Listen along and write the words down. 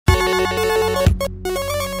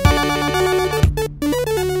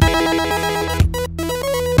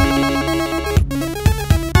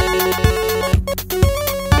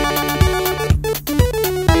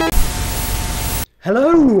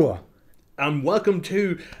Hello! And welcome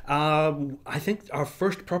to, I think, our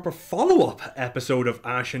first proper follow-up episode of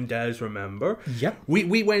Ash and Des Remember. Yep.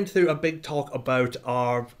 We went through a big talk about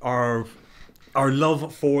our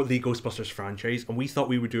love for the Ghostbusters franchise, and we thought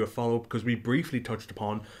we would do a follow-up because we briefly touched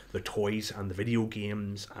upon the toys and the video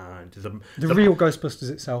games and the real Ghostbusters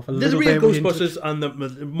itself. The real Ghostbusters and the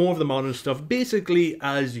more of the modern stuff. Basically,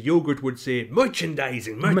 as Yogurt would say,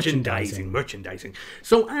 merchandising.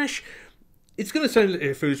 So, Ash, it's going to sound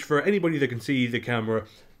foolish for anybody that can see the camera.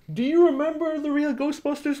 Do you remember the real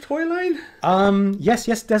Ghostbusters toy line? Yes,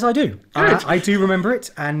 Des, I do. I do remember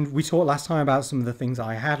it, and we talked last time about some of the things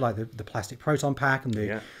I had, like the plastic proton pack and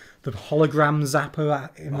the hologram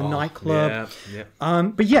zapper in the nightclub.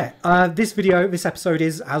 But yeah, this episode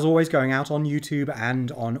is, as always, going out on YouTube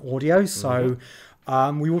and on audio, so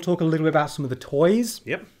we will talk a little bit about some of the toys.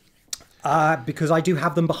 Yep. Because I do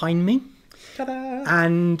have them behind me. Ta-da!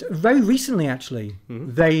 And very recently, actually,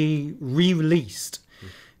 they re-released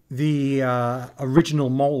the original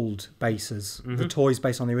mold bases, the toys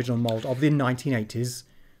based on the original mold of the 1980s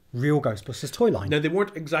Real Ghostbusters toy line. Now, they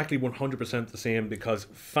weren't exactly 100% the same because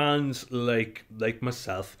fans like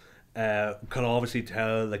myself can obviously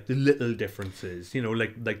tell like the little differences, you know,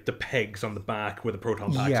 like the pegs on the back where the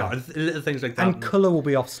proton packs are, little things like that. And colour will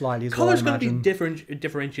be off slightly as well. Colour's going to be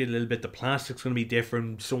differentiated a little bit. The plastic's going to be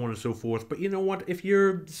different, so on and so forth. But you know what? If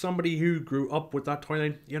you're somebody who grew up with that toy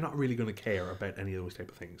line, you're not really going to care about any of those type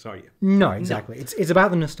of things, are you? No, exactly. No. It's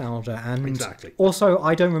about the nostalgia, and also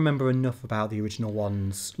I don't remember enough about the original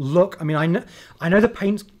ones. Look, I mean, I know the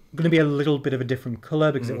paint's going to be a little bit of a different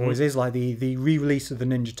colour because it always is. Like the re-release of the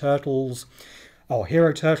Ninja Turtles or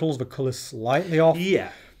Hero Turtles, the colour's slightly off. Yeah,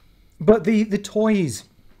 but the toys,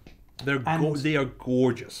 they are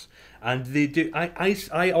gorgeous, and they do.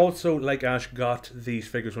 I also, like Ash, got these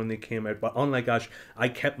figures when they came out, but unlike Ash, I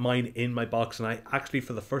kept mine in my box, and I actually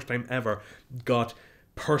for the first time ever got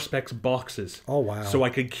Perspex boxes. Oh wow. So I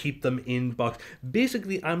could keep them in box.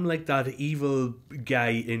 Basically, I'm like that evil guy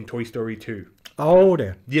in Toy Story 2. Oh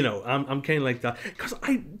dear. You know, I'm kind of like that because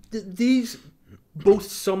these both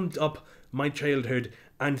summed up my childhood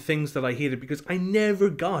and things that I hated because I never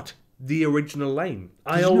got the original line.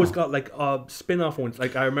 I always got like spin-off ones.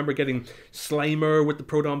 Like I remember getting Slimer with the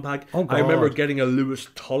proton pack. Oh God. I remember getting a Louis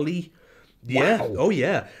Tully. Yeah. Wow. Oh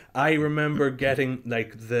yeah. I remember getting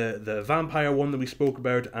like the vampire one that we spoke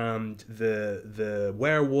about and the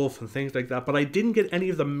werewolf and things like that. But I didn't get any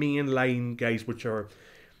of the main line guys, which are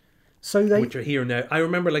here now. I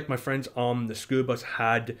remember like my friends on the school bus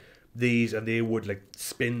had these, and they would like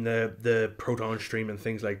spin the proton stream and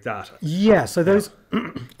things like that. Yeah. So those,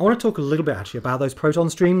 I want to talk a little bit actually about those proton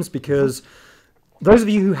streams because those of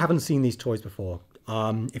you who haven't seen these toys before.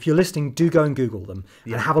 If you're listening, do go and Google them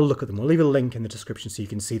and have a look at them. We'll leave a link in the description so you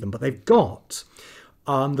can see them. But they've got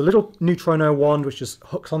the little neutrino wand, which just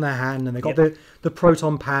hooks on their hand, and they've got the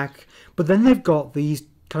proton pack. But then they've got these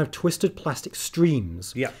kind of twisted plastic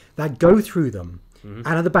streams that go through them. And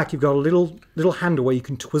at the back, you've got a little handle where you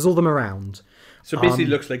can twizzle them around. So basically, it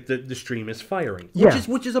looks like the stream is firing,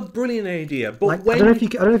 which is a brilliant idea. But like, I don't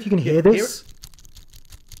know if you can hear this.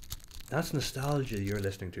 That's nostalgia you're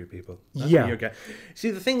listening to, people. That's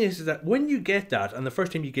See, the thing is that when you get that, and the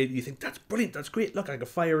first time you get it, you think, that's brilliant, that's great, look, I can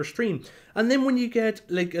fire a stream. And then when you get,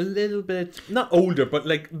 like, a little bit, not older, but,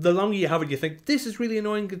 like, the longer you have it, you think, this is really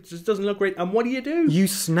annoying, it just doesn't look right. And what do? You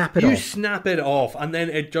snap it off. You snap it off, and then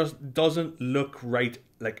it just doesn't look right,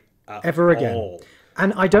 like, ever again.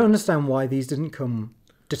 And I don't understand why these didn't come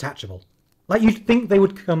detachable. Like, you'd think they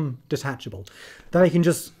would come detachable. That they can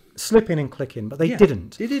just slip in and click in, but they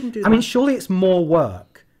didn't. They didn't do that. I mean, surely it's more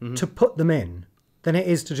work to put them in than it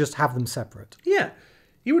is to just have them separate. Yeah,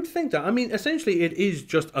 you would think that. I mean, essentially, it is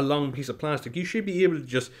just a long piece of plastic. You should be able to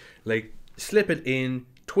just, like, slip it in,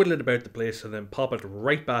 twiddle it about the place, and then pop it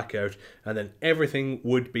right back out, and then everything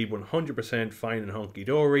would be 100% fine and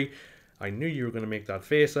hunky-dory. I knew you were going to make that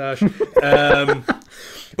face, Ash. But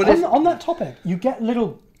on that topic, you get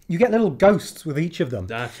little ghosts with each of them.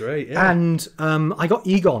 That's right, yeah. And I got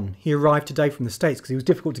Egon. He arrived today from the States because he was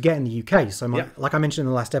difficult to get in the UK. So, like I mentioned in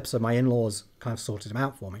the last episode, my in-laws kind of sorted him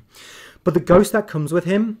out for me. But the ghost that comes with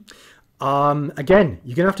him, again,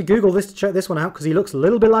 you're going to have to Google this to check this one out because he looks a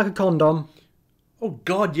little bit like a condom. Oh,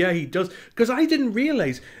 God, yeah, he does. Because I didn't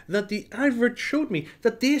realise that the advert showed me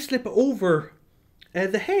that they slip over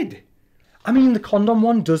the head. I mean, the condom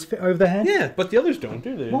one does fit over the head. Yeah, but the others don't,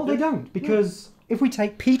 do they? Well, they don't, because if we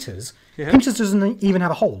take Peter's, Peter's doesn't even have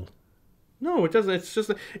a hole. No, it doesn't. It's just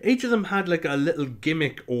that each of them had like a little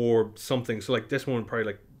gimmick or something. So like this one probably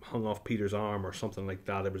like hung off Peter's arm or something like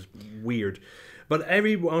that. It was weird. But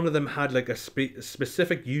every one of them had like a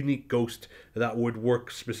specific unique ghost that would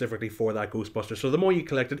work specifically for that Ghostbuster. So the more you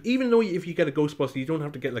collected, even though if you get a Ghostbuster, you don't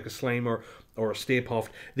have to get like a slime or a Stay Puft.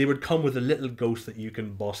 They would come with a little ghost that you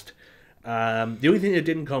can bust. The only thing it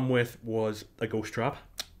didn't come with was a ghost trap.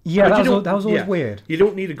 Yeah, that was always weird. You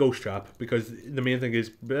don't need a ghost trap because the main thing is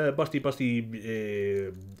busty,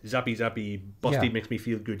 zappy, zappy, busty makes me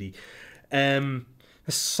feel goody. There's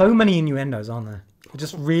so many innuendos, aren't there? They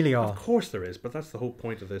just really are. Of course there is, but that's the whole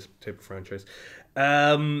point of this type of franchise.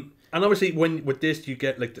 And obviously, with this, you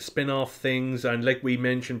get like the spin-off things, and like we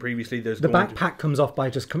mentioned previously, there's the backpack comes off by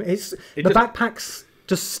just backpack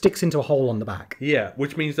just sticks into a hole on the back. Yeah,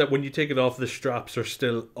 which means that when you take it off, the straps are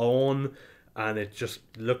still on, and it just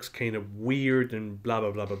looks kind of weird and blah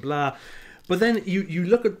blah blah blah blah. But then you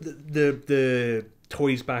look at the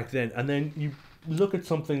toys back then, and then you look at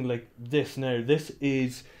something like this now. This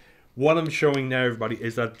is what I'm showing now, everybody,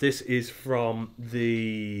 is that this is from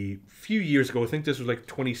the few years ago. I think this was like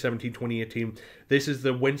 2017, 2018. This is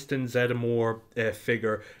the Winston Zeddemore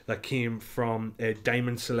figure that came from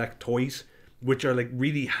Diamond Select Toys, which are like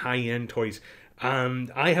really high-end toys. And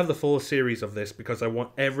I have the full series of this because I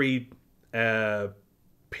want every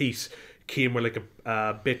piece came with like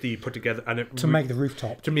a bit that you put together and it to make the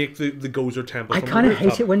rooftop, to make the Gozer temple. I kind of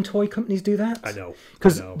hate it when toy companies do that. I know,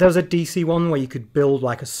 because there was a DC one where you could build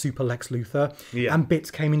like a super Lex Luthor, yeah, and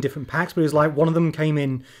bits came in different packs. But it was like one of them came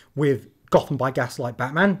in with Gotham by Gaslight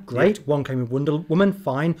Batman, great. Yeah. One came with Wonder Woman,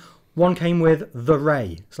 fine. One came with the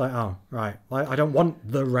Ray. It's like, oh, right. I don't want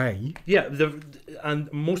the Ray. Yeah, and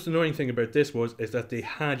most annoying thing about this is that they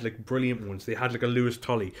had like brilliant ones. They had like a Lewis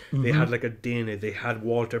Tully. Mm-hmm. They had like a Dana. They had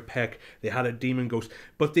Walter Peck. They had a Demon Ghost.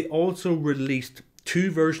 But they also released 2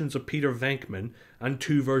 versions of Peter Venkman and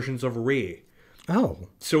 2 versions of Ray. Oh.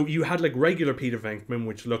 So you had like regular Peter Venkman,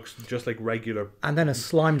 which looks just like regular. And then a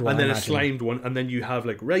slimed one. And then a slimed one. And then you have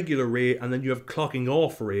like regular Ray. And then you have clocking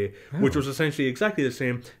off Ray, which was essentially exactly the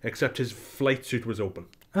same, except his flight suit was open.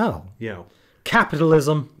 Oh. Yeah.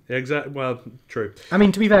 Capitalism. Exactly. Well, true. I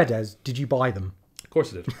mean, to be fair, Des, did you buy them? Of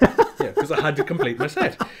course I did. Yeah, because I had to complete my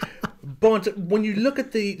set. But when you look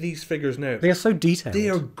at these figures now, they are so detailed. They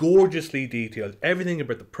are gorgeously detailed. Everything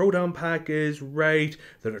about the Proton pack is right.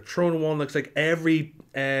 The Neutrona one looks like every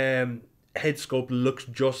head sculpt looks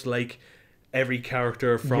just like every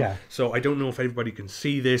character from. Yeah. So I don't know if everybody can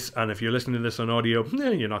see this, and if you're listening to this on audio,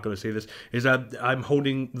 you're not going to see this. Is that I'm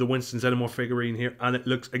holding the Winston Zeddemore figurine here, and it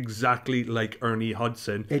looks exactly like Ernie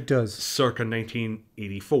Hudson. It does, circa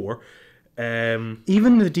 1984.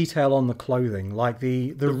 Even the detail on the clothing, like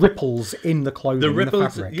the ripples in the clothing, the ripples, in the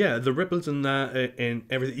fabric. Yeah, the ripples in that and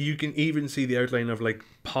everything. You can even see the outline of like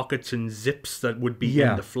pockets and zips that would be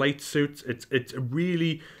in the flight suits. It's a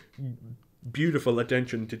really beautiful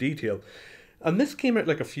attention to detail, and this came out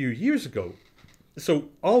like a few years ago. So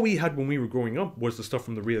all we had when we were growing up was the stuff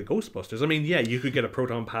from the Real Ghostbusters. I mean, yeah, you could get a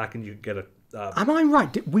Proton pack and you could get a... Am I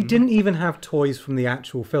right? We didn't even have toys from the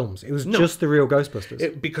actual films. It was just the Real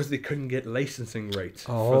Ghostbusters. Because they couldn't get licensing rights.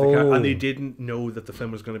 Oh. And they didn't know that the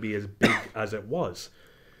film was going to be as big as it was.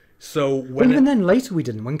 So even then later we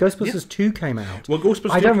didn't. When Ghostbusters 2 came out,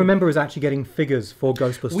 I don't remember us actually getting figures for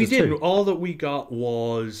Ghostbusters 2. We didn't. All that we got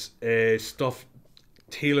was stuff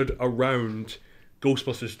tailored around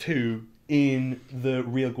Ghostbusters 2 in the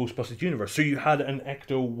Real Ghostbusters universe. So you had an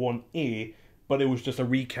Ecto 1A, but it was just a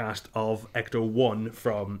recast of Ecto 1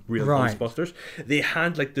 from Real Ghostbusters. They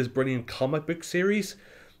had like this brilliant comic book series,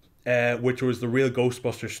 which was the Real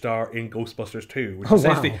Ghostbusters star in Ghostbusters 2, which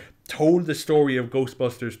essentially told the story of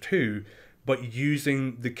Ghostbusters 2, but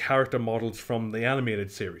using the character models from the animated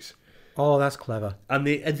series. Oh, that's clever. And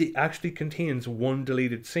it actually contains one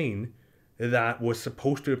deleted scene that was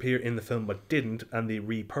supposed to appear in the film but didn't, and they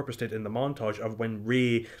repurposed it in the montage of when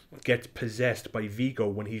Ray gets possessed by Vigo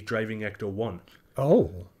when he's driving Ecto 1. Oh.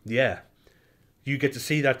 Yeah. You get to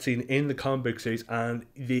see that scene in the comic book series, and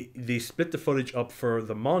they split the footage up for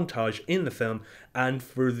the montage in the film and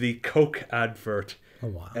for the Coke advert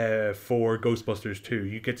for Ghostbusters 2.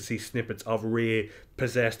 You get to see snippets of Ray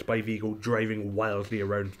possessed by Vigo driving wildly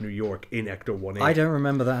around New York in Ecto 1A. I don't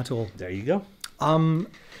remember that at all. There you go.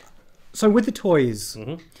 So with the toys,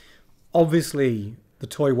 obviously the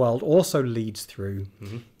toy world also leads through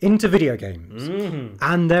into video games.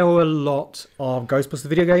 And there were a lot of Ghostbusters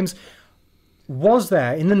video games. Was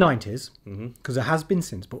there in the 90s, because there has been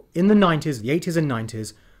since, but in the 90s, the 80s and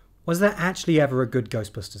 90s, was there actually ever a good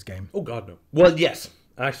Ghostbusters game? Oh God, no. Well, yes.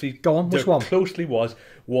 Actually, go on, which one? Closely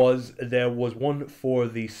there was one for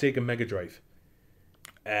the Sega Mega Drive.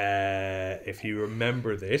 if you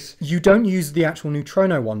remember this. You don't use the actual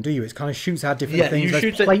neutrino one, do you? It kind of shoots out different things,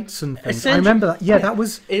 like plates and things. I remember that. Yeah, that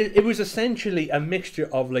was... It was essentially a mixture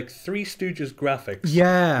of like Three Stooges graphics.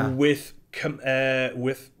 Yeah. With I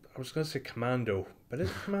was going to say Commando. But is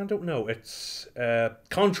it Commando? No, it's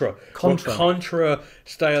Contra. Contra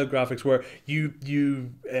style graphics where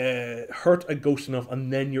you hurt a ghost enough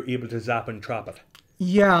and then you're able to zap and trap it.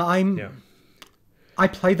 Yeah, I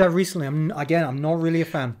played that recently. I'm not really a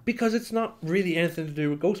fan. Because it's not really anything to do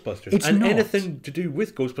with Ghostbusters. It's not. Anything to do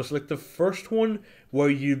with Ghostbusters. Like the first one where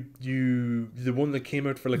the one that came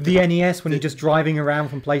out for like... The NES, when you're just driving around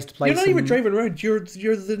from place to place. You're not even driving around. You're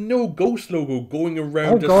the No Ghost logo going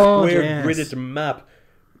around square gridded map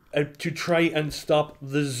to try and stop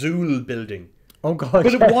the Zool building. Oh god!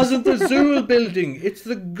 But it wasn't the Zool building. It's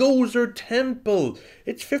the Gozer Temple.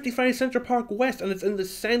 It's 55 Central Park West, and it's in the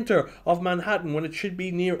center of Manhattan when it should be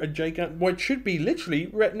near a gigantic... Well, it should be literally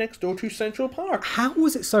right next door to Central Park. How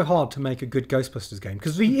was it so hard to make a good Ghostbusters game?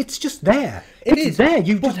 Because it's just there. It's there.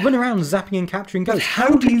 You just run around zapping and capturing ghosts.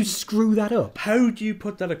 How do you screw that up? How do you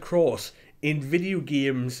put that across in video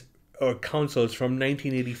games or consoles from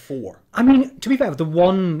 1984? I mean, to be fair, the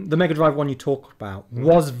Mega Drive one you talked about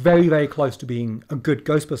was very, very close to being a good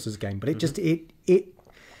Ghostbusters game, but it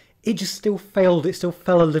just still failed. It still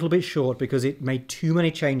fell a little bit short because it made too many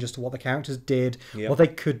changes to what the characters did, what they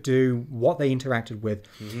could do, what they interacted with,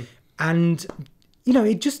 and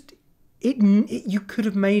you could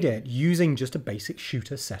have made it using just a basic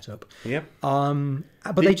shooter setup. Yeah.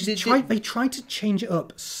 But they tried to change it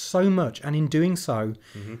up so much, and in doing so,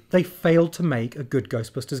 they failed to make a good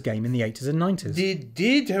Ghostbusters game in the 80s and 90s. They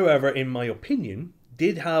did, however, in my opinion,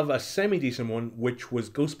 have a semi-decent one, which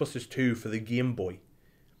was Ghostbusters 2 for the Game Boy.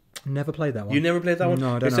 Never played that one. You never played that one?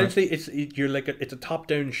 No, I don't Essentially, it's a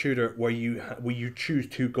top-down shooter where you choose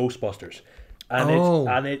two Ghostbusters.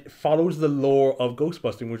 And it follows the lore of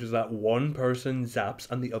Ghostbusting, which is that one person zaps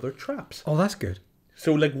and the other traps. Oh, that's good.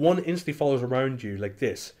 So like one instantly follows around you like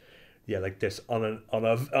this. Yeah, like this on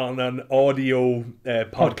an audio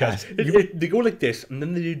podcast. They go like this, and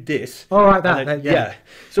then they do this. Oh, right, that.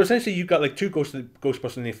 So essentially, you've got like two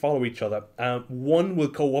Ghostbusters, and they follow each other. One will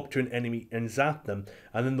go up to an enemy and zap them,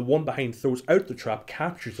 and then the one behind throws out the trap,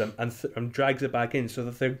 captures them, and drags it back in, so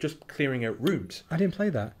that they're just clearing out rooms. I didn't play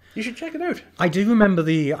that. You should check it out. I do remember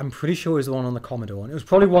I'm pretty sure it was the one on the Commodore, and it was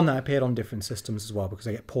probably one that appeared on different systems as well because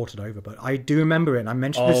they get ported over. But I do remember it, and I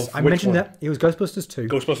mentioned this. I mentioned that it was Ghostbusters 2.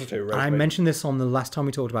 Ghostbusters 2, right? And I mentioned this on the last time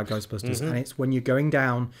we talked about Ghostbusters, and it's when you're going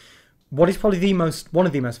down what is probably one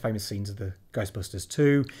of the most famous scenes of the Ghostbusters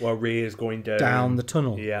 2. Well, Ray is going down the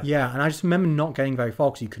tunnel. Yeah, and I just remember not getting very far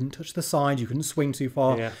because you couldn't touch the sides, you couldn't swing too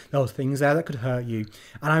far. Yeah. There were things there that could hurt you.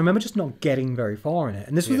 And I remember just not getting very far in it.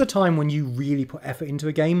 And this was the time when you really put effort into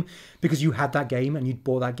a game because you had that game and you'd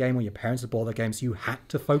bought that game or your parents had bought that game, so you had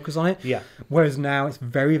to focus on it. Yeah. Whereas now it's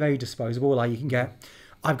very, very disposable. Like you can get...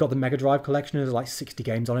 I've got the Mega Drive collection. There's like 60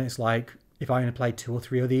 games on it. It's like, if I'm going to play 2 or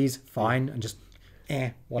 3 of these, fine, and just...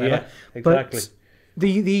 whatever. Yeah, exactly. But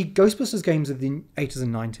the Ghostbusters games of the 80s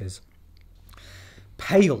and 90s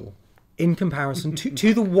pale in comparison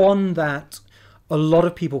to the one that a lot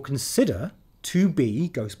of people consider to be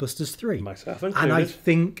Ghostbusters 3. Myself included. And I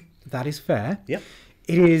think that is fair. Yep.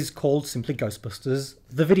 It is called simply Ghostbusters,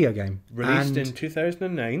 the video game. Released in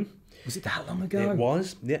 2009. Was it that long ago? It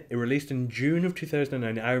was. Yeah, it released in June of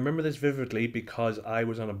 2009. I remember this vividly because I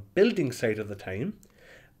was on a building site at the time.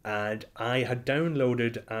 And I had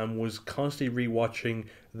downloaded and was constantly rewatching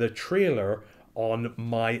the trailer on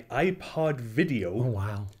my iPod video. Oh,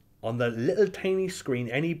 wow. On the little tiny screen,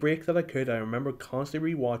 any break that I could. I remember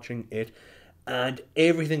constantly rewatching it, and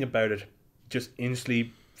everything about it just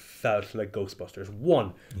instantly felt like Ghostbusters.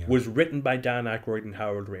 1 was written by Dan Aykroyd and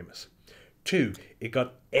Harold Ramis. 2, it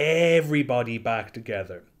got everybody back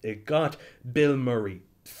together. It got Bill Murray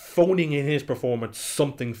phoning in his performance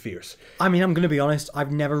something fierce. I mean, I'm going to be honest,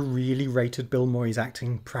 I've never really rated Bill Murray's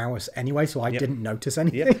acting prowess anyway, so I didn't notice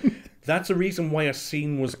anything. That's the reason why a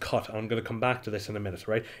scene was cut. I'm going to come back to this in a minute,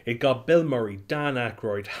 right? It got Bill Murray, Dan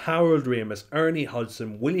Aykroyd, Harold Ramis, Ernie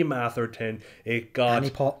Hudson, William Atherton. It got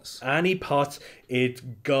Annie Potts.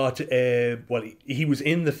 It got he was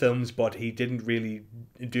in the films, but he didn't really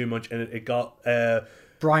do much in it. It got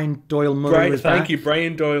Brian Doyle Murray was back. Thank you,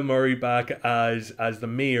 Brian Doyle Murray back as the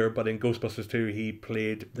mayor, but in Ghostbusters 2 he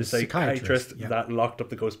played the psychiatrist that locked up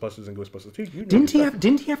the Ghostbusters in Ghostbusters 2.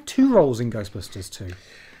 Didn't he have 2 roles in Ghostbusters 2?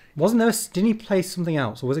 Wasn't there? Didn't he play something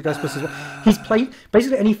else, or was it Ghostbusters? He's played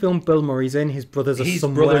basically any film Bill Murray's in. His brothers are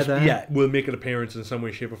somewhere there. Yeah, will make an appearance in some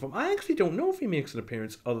way, shape, or form. I actually don't know if he makes an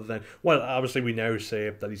appearance other than, well, obviously we now say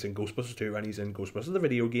that he's in Ghostbusters 2 and he's in Ghostbusters the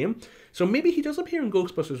video game. So maybe he does appear in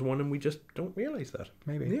Ghostbusters 1 and we just don't realise that.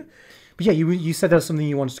 Maybe. Yeah. But yeah, you said there was something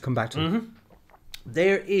you wanted to come back to. Mm-hmm.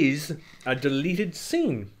 There is a deleted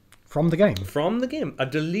scene From the game. from the game, a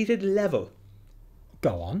deleted level.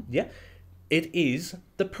 Go on. Yeah. It is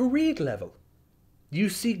the parade level. You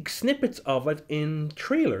see snippets of it in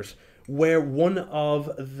trailers where one of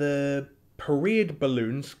the parade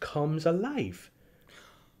balloons comes alive.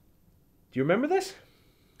 Do you remember this?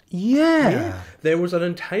 Yeah. There was an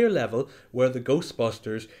entire level where the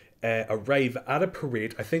Ghostbusters arrive at a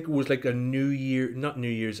parade. I think it was like a New Year, not New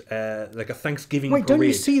Year's, like a Thanksgiving Wait, parade. don't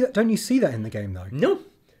you see that? Don't you see that in the game though? No.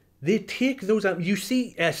 They take those out. You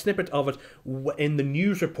see a snippet of it in the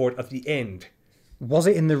news report at the end. Was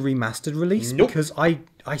it in the remastered release? Nope. Because I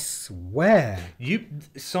swear.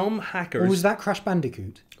 Some hackers. Or was that Crash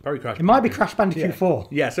Bandicoot? Probably Crash It might be Crash Bandicoot Yeah. 4.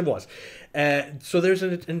 Yes, it was. So there's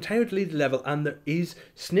an entire deleted level, and there is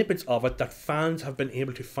snippets of it that fans have been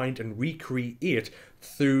able to find and recreate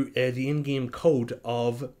through the in-game code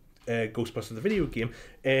of Ghostbusters the video game.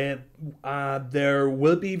 There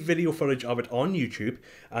will be video footage of it on YouTube,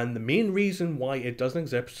 and the main reason why it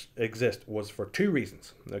doesn't exist was for two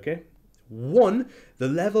reasons. Okay, one, the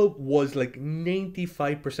level was like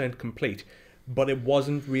 95% complete, but it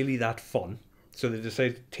wasn't really that fun, so they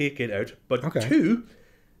decided to take it out. But Okay. two,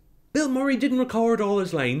 Bill Murray didn't record all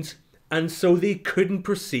his lines, and so they couldn't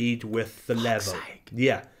proceed with the level. sake.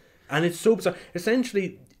 Yeah, and it's so bizarre.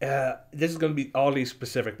 Essentially, this is going to be oddly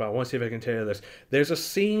specific, but I want to see if I can tell you this. There's a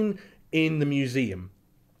scene in the museum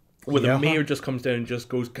where the mayor just comes down and just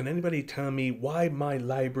goes, "Can anybody tell me why my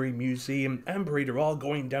library, museum, and parade are all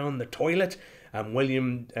going down the toilet?" And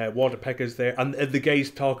William Walter Pecker's there, and the guys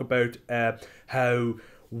talk about how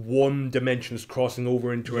one dimension is crossing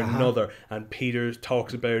over into another, and Peter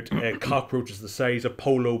talks about cockroaches the size of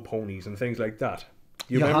polo ponies and things like that.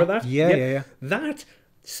 You remember that? Yeah. That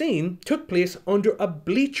scene took place under a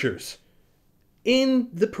bleachers in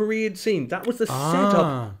the parade scene. That was the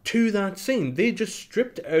setup to that scene. They just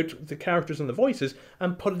stripped out the characters and the voices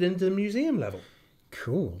and put it into the museum level.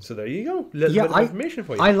 Cool. So there you go. Little bit of information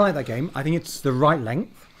for you. I like that game. I think it's the right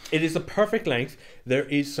length. It is the perfect length. There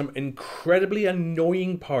is some incredibly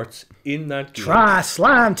annoying parts in that game. Try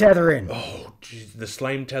slime tethering. Oh, geez, the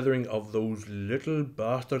slime tethering of those little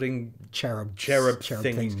bastarding Cherub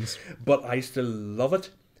things. But I still love it.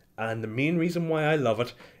 And the main reason why I love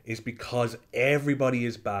it is because everybody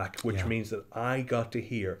is back, which means that I got to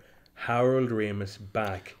hear Harold Ramis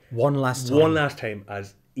back One last time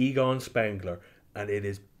as Egon Spengler, and it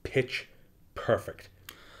is pitch perfect.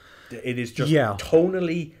 It is just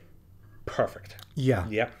tonally perfect.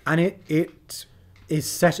 Yeah. And it is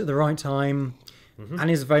set at the right time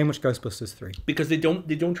and is very much Ghostbusters 3. Because they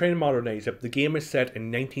don't try to modernize it. The game is set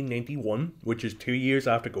in 1991, which is 2 years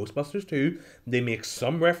after Ghostbusters 2. They make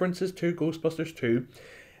some references to Ghostbusters 2.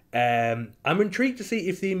 I'm intrigued to see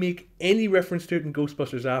if they make any reference to it in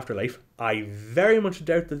Ghostbusters Afterlife. I very much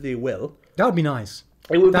doubt that they will. That would be nice.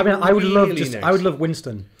 It would I would nice. I would love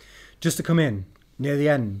Winston just to come in near the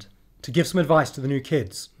end to give some advice to the new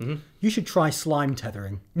kids. You should try slime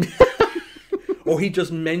tethering. Or he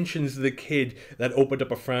just mentions the kid that opened up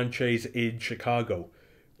a franchise in Chicago,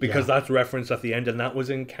 because that's referenced at the end, and that was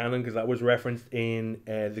in canon because that was referenced in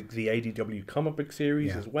the IDW comic book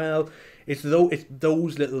series as well. It's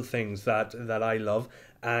those little things that I love,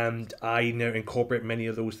 and I now incorporate many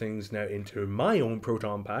of those things now into my own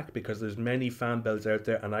Proton Pack, because there's many fan builds out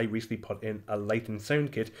there, and I recently put in a light and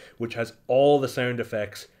sound kit which has all the sound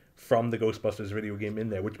effects from the Ghostbusters video game in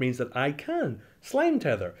there, which means that I can slime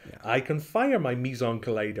tether, I can fire my Meson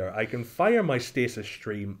Collider, I can fire my Stasis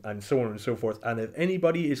Stream, and so on and so forth. And if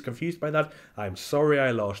anybody is confused by that, I'm sorry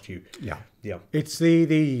I lost you. Yeah. It's the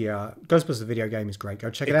Ghostbusters video game is great.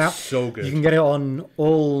 Go check it out. It's so good. You can get it on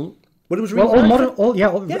all. But it was all modern.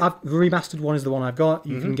 Remastered one is the one I've got.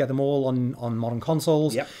 You can get them all on modern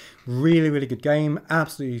consoles. Yep. Really, really good game.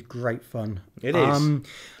 Absolutely great fun. It is.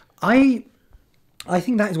 I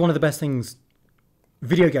think that is one of the best things,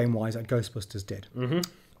 video game wise, that Ghostbusters did.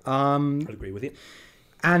 I'd agree with you.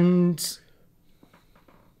 And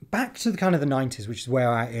back to the kind of the 90s, which is where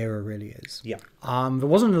our era really is. Yeah. There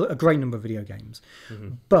wasn't a great number of video games,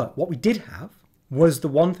 but what we did have was the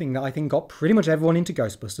one thing that I think got pretty much everyone into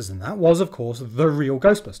Ghostbusters, and that was, of course, the Real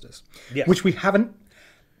Ghostbusters, which we haven't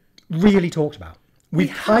really talked about.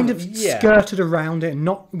 We've kind of skirted around it, and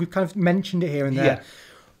we've kind of mentioned it here and there.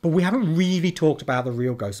 But we haven't really talked about the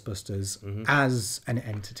Real Ghostbusters Mm-hmm. as an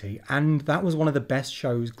entity, and that was one of the best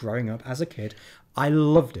shows growing up as a kid. I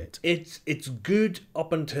loved it. It's good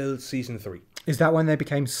up until season 3. Is that when they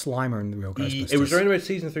became Slimer in the Real Ghostbusters? It was around about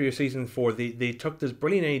season 3 or season 4. They took this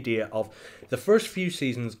brilliant idea of the first few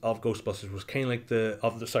seasons of Ghostbusters was kind of like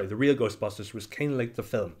the Real Ghostbusters was kind of like the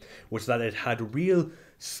film, which that it had real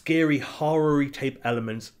scary horror-y type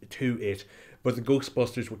elements to it, but the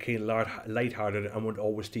Ghostbusters were kind of lighthearted and would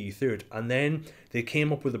always see you through it. And then they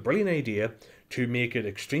came up with a brilliant idea to make it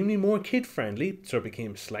extremely more kid-friendly, so it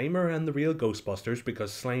became Slimer and the Real Ghostbusters,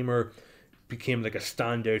 because Slimer became like a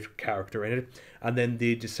standout character in it. And then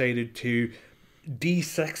they decided to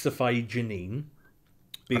de-sexify Janine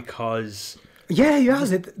because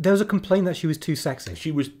there was a complaint that she was too sexy.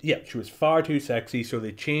 she was far too sexy, so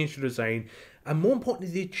they changed her design. And more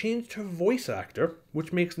importantly, they changed her voice actor,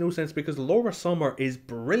 which makes no sense because Laura Summer is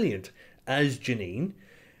brilliant as Janine.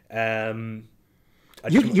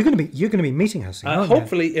 You're going to be meeting her soon. aren't you?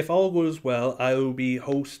 Hopefully, if all goes well, I will be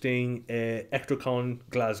hosting Ectrocon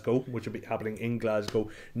Glasgow, which will be happening in Glasgow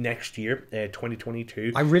next year,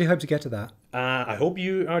 2022. I really hope to get to that. I hope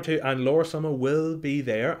you are too, and Laura Summer will be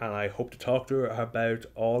there, and I hope to talk to her about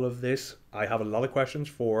all of this. I have a lot of questions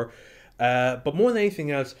for her. But more than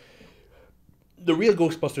anything else, The Real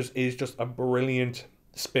Ghostbusters is just a brilliant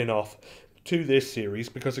spin-off to this series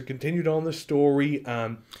because it continued on the story.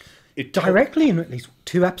 It Directly in at least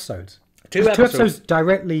 2 episodes. Two There's 2 episodes. episodes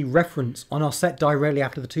directly reference on our set directly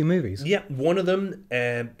after the 2 movies. Yeah, one of them,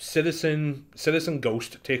 Citizen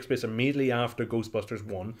Ghost, takes place immediately after Ghostbusters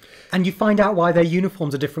 1. And you find out why their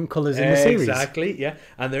uniforms are different colours in the series. Exactly, yeah.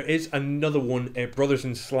 And there is another one, Brothers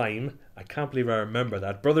in Slime. I can't believe I remember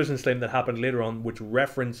that. Brothers in Slime that happened later on, which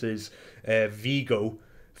references Vigo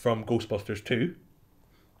from Ghostbusters 2.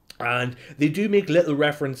 And they do make little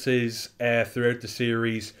references throughout the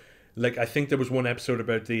series. Like, I think there was one episode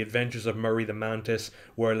about the adventures of Murray the Mantis,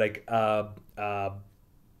 where, like,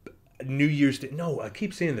 New Year's Day... No, I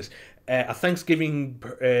keep saying this. A Thanksgiving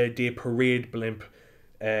Day parade blimp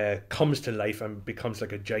comes to life and becomes,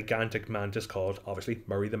 like, a gigantic mantis called, obviously,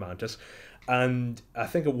 Murray the Mantis. And I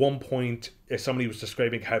think at one point, somebody was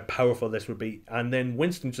describing how powerful this would be. And then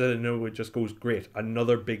Winston said, no, it just goes, great,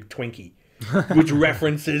 another big Twinkie. Which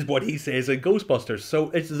references what he says in Ghostbusters. So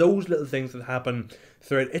it's those little things that happen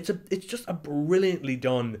throughout. It's just a brilliantly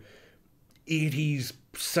done 80s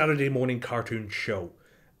Saturday morning cartoon show.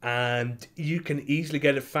 And you can easily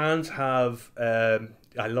get it. Fans have,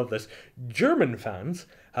 I love this, German fans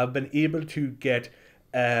have been able to get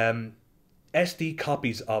SD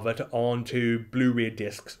copies of it onto Blu-ray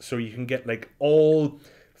discs. So you can get like all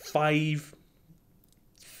 6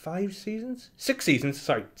 seasons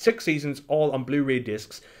all on Blu-ray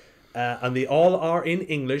discs, and they all are in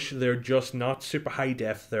English. They're just not super high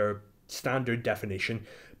def, they're standard definition,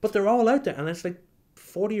 but they're all out there, and it's like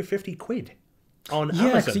 40 or 50 quid on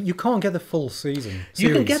Amazon. Yeah, you can't get the full season.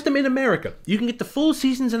 You can get them in America. You can get the full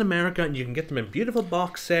seasons in America, and you can get them in beautiful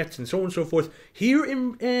box sets and so on and so forth. Here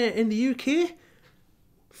in the UK,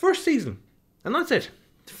 first season, and that's it.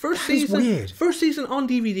 First season on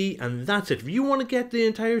DVD, and that's it. If you want to get the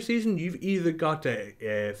entire season, you've either got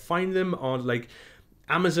to find them on like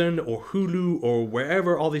Amazon or Hulu or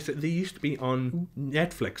wherever. All these, they used to be on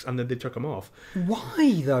Netflix, and then they took them off.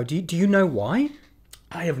 Why though? Do you know why?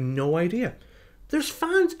 I have no idea. There's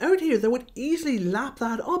fans out here that would easily lap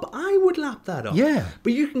that up. I would lap that up. Yeah.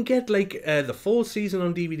 But you can get like the full season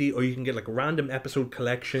on DVD, or you can get like random episode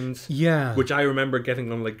collections. Yeah. Which I remember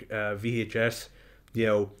getting on like VHS. You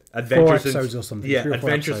know, 4 adventures episodes in, or something. yeah, 3 or 4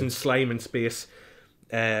 adventures in episodes. slime and space,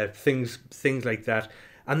 things like that.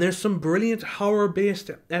 And there's some brilliant horror-based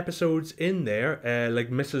episodes in there, like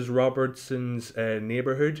Mrs. Robertson's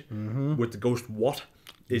Neighborhood with the ghost What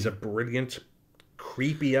is a brilliant,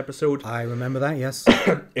 creepy episode. I remember that. Yes.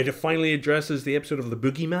 It finally addresses the episode of the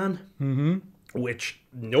Boogeyman, which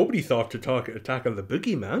nobody thought to tackle the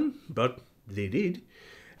Boogeyman, but they did.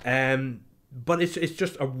 But it's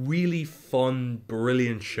just a really fun,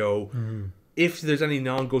 brilliant show. If there's any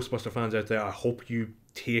non-Ghostbuster fans out there, I hope you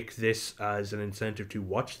take this as an incentive to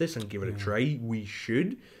watch this and give it a try. We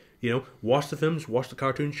should, watch the films, watch the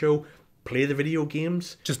cartoon show, play the video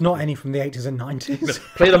games. Just not any from the 80s and 90s.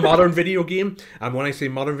 Play the modern video game. And when I say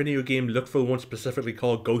modern video game, look for the one specifically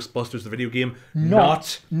called Ghostbusters, the video game.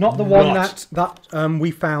 Not the one that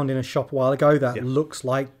we found in a shop a while ago that looks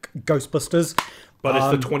like Ghostbusters. But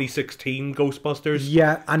it's the 2016 Ghostbusters.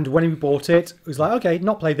 Yeah, and when we bought it, it was like, okay,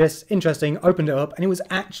 not play this, interesting, opened it up, and it was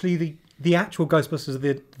actually the actual Ghostbusters of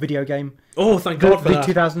the video game. Oh, thank God for the that.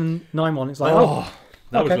 2009 one. It's like,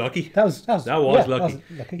 that was lucky. That was lucky.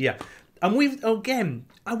 Yeah. And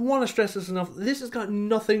I want to stress this enough, this has got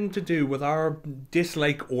nothing to do with our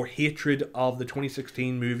dislike or hatred of the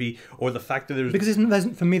 2016 movie, or the fact that there's... Because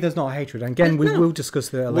for me, there's not a hatred. And again, we will discuss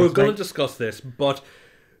that later. We're going to discuss this, but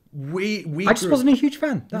I just wasn't a huge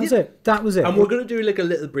fan. That was it. That was it. And we're going to do like a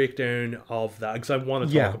little breakdown of that, because I want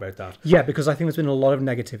to talk about that. Yeah, because I think there's been a lot of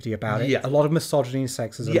negativity about it. Yeah. A lot of misogyny and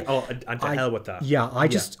sexism. Yeah, and to hell with that. Yeah,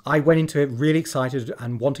 I went into it really excited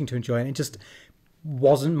and wanting to enjoy it. And it just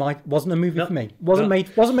wasn't a movie for me. Wasn't made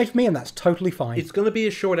for me, and that's totally fine. It's going to be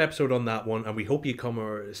a short episode on that one, and we hope you come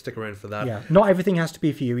or stick around for that. Yeah, not everything has to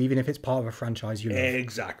be for you, even if it's part of a franchise you love.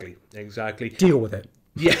 Exactly. Deal with it.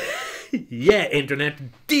 Yeah, yeah,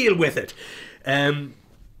 internet, deal with it.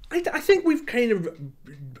 I think we've kind of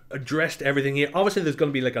addressed everything here. Obviously, there's going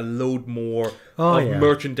to be like a load more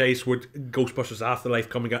merchandise with Ghostbusters Afterlife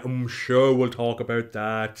coming out. I'm sure we'll talk about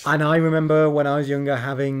that. And I remember when I was younger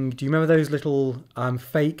having... Do you remember those little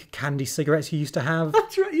fake candy cigarettes you used to have?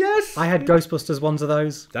 That's right, yes. I had Ghostbusters ones of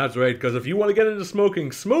those. That's right, because if you want to get into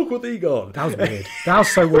smoking, smoke with Egon. That was weird. That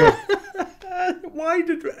was so weird. Why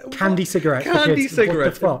did... Candy cigarettes. Candy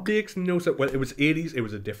cigarettes. It makes no sense. Well, it was 80s. It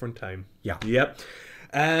was a different time. Yeah. Yep.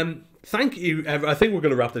 Thank you. I think we're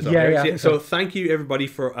going to wrap this up. Yeah. So thank you, everybody,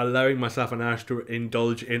 for allowing myself and Ash to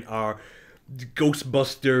indulge in our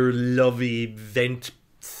Ghostbuster love event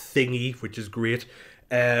thingy, which is great.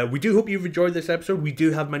 We do hope you've enjoyed this episode. We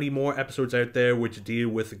do have many more episodes out there which deal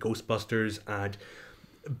with Ghostbusters and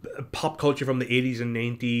pop culture from the 80s and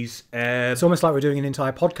 90s. It's almost like we're doing an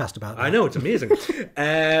entire podcast about that. I know, it's amazing.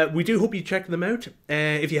 We do hope you check them out.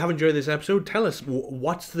 If you have enjoyed this episode, tell us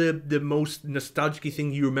what's the most nostalgic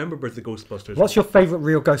thing you remember about the Ghostbusters. What's your favourite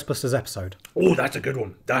Real Ghostbusters episode? Oh, that's a good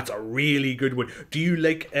one. That's a really good one. Do you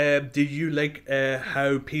like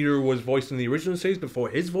how Peter was voiced in the original series before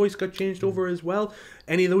his voice got changed over as well?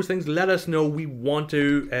 Any of those things, let us know. We want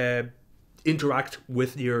to interact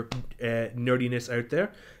with your nerdiness out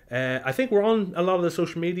there. I think we're on a lot of the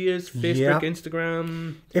social medias, Facebook,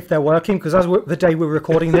 Instagram. If they're working, because the day we're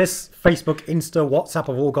recording this, Facebook, Insta, WhatsApp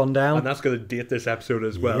have all gone down. And that's going to date this episode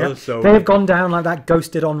as well. Yep. So they have gone down like that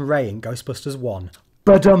ghost did on Ray in Ghostbusters 1.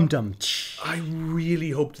 Ba-dum-dum. I really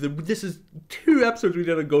hoped that this is 2 episodes we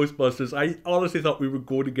did on Ghostbusters. I honestly thought we were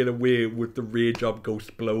going to get away with the Ray Job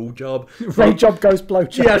Ghost Blow Job. Ray Job Ghost Blow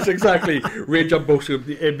Job. Yes, exactly. Ray Job Ghost.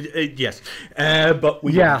 Yes, but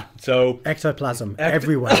we didn't. So ectoplasm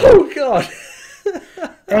everywhere. Oh God.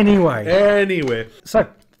 Anyway. So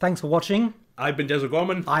thanks for watching. I've been Des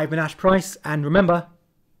O'Gorman. I've been Ash Price, and remember,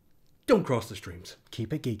 don't cross the streams.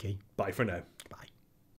 Keep it geeky. Bye for now.